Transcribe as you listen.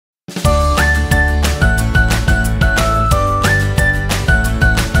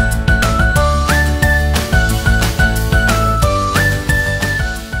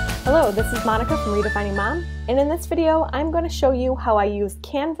Redefining Mom, and in this video I'm going to show you how I use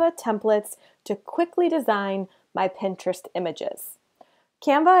Canva templates to quickly design my Pinterest images.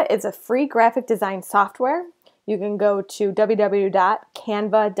 Canva is a free graphic design software. You can go to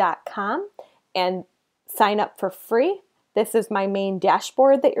www.canva.com and sign up for free. This is my main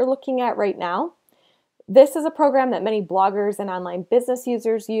dashboard that you're looking at right now. This is a program that many bloggers and online business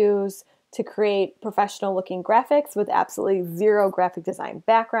users use to create professional looking graphics with absolutely zero graphic design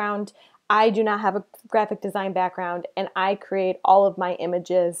background. I do not have a graphic design background, and I create all of my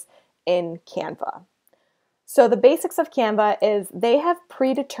images in Canva. So the basics of Canva is they have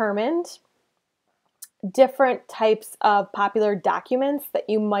predetermined different types of popular documents that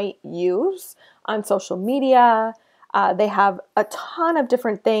you might use on social media. They have a ton of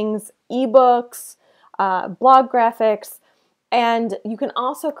different things, ebooks, blog graphics, and you can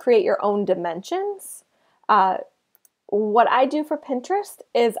also create your own dimensions. What I do for Pinterest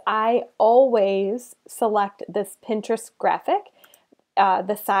is I always select this Pinterest graphic.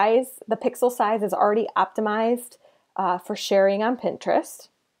 The pixel size is already optimized for sharing on Pinterest.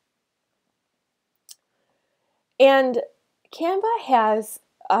 And Canva has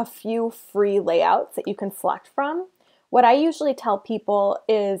a few free layouts that you can select from. What I usually tell people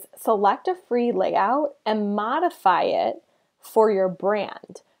is select a free layout and modify it for your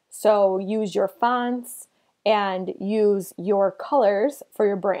brand. So use your fonts and use your colors for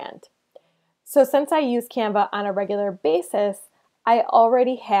your brand. So since I use Canva on a regular basis, I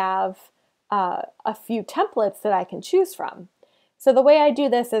already have a few templates that I can choose from. So the way I do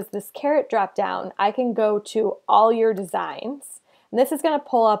this is this caret drop down. I can go to all your designs, and this is going to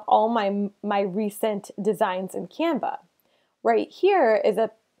pull up all my recent designs in Canva. Right here is a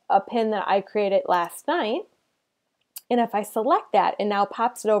pin that I created last night. And if I select that, it now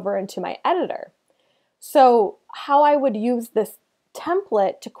pops it over into my editor. So how I would use this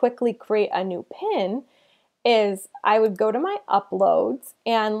template to quickly create a new pin is I would go to my uploads,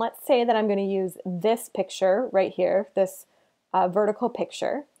 and let's say that I'm going to use this picture right here, this vertical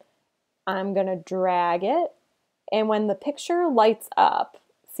picture. I'm going to drag it, and when the picture lights up,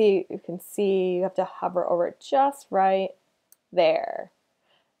 you can see you have to hover over it just right there.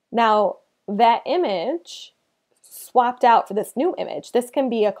 Now that image swapped out for this new image. This can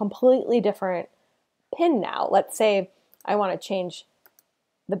be a completely different pin now. Let's say I want to change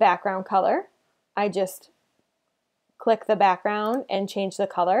the background color. I just click the background and change the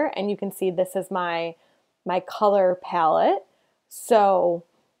color, and you can see this is my color palette. So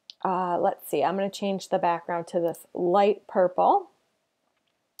let's see, I'm going to change the background to this light purple.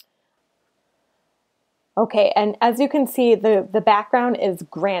 Okay, and as you can see, the background is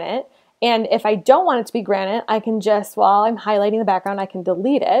granite. And if I don't want it to be granite, I can just, while I'm highlighting the background, I can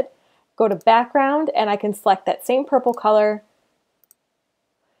delete it, go to background, and I can select that same purple color.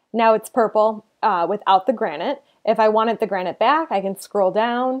 Now it's purple without the granite. If I wanted the granite back, I can scroll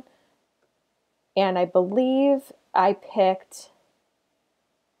down, and I believe I picked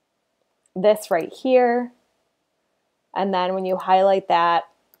this right here. And then when you highlight that,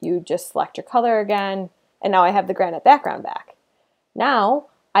 you just select your color again, and now I have the granite background back. Now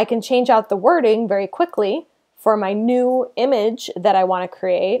I can change out the wording very quickly for my new image that I want to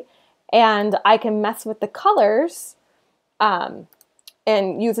create, and I can mess with the colors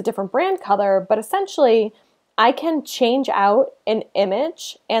and use a different brand color, but essentially I can change out an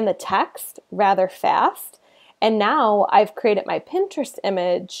image and the text rather fast, and now I've created my Pinterest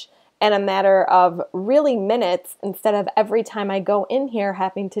image in a matter of really minutes instead of every time I go in here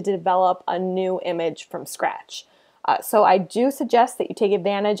having to develop a new image from scratch. So I do suggest that you take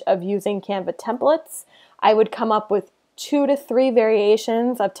advantage of using Canva templates. I would come up with 2 to 3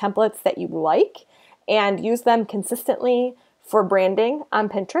 variations of templates that you like and use them consistently for branding on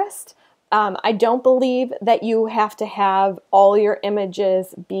Pinterest. I don't believe that you have to have all your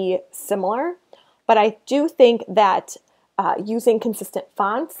images be similar, but I do think that using consistent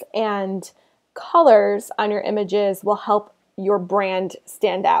fonts and colors on your images will help your brand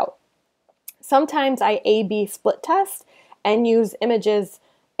stand out. Sometimes I A/B split test and use images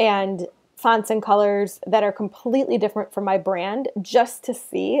and fonts and colors that are completely different from my brand just to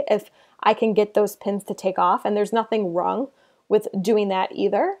see if I can get those pins to take off, and there's nothing wrong with doing that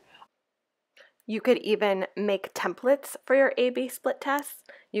either. You could even make templates for your A/B split tests.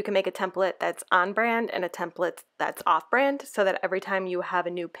 You can make a template that's on brand and a template that's off brand so that every time you have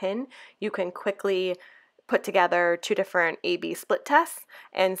a new pin, you can quickly put together 2 different A/B split tests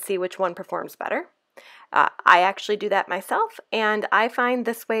and see which one performs better. I actually do that myself, and I find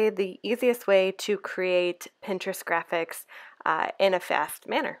this way the easiest way to create Pinterest graphics in a fast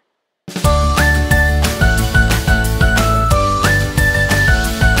manner.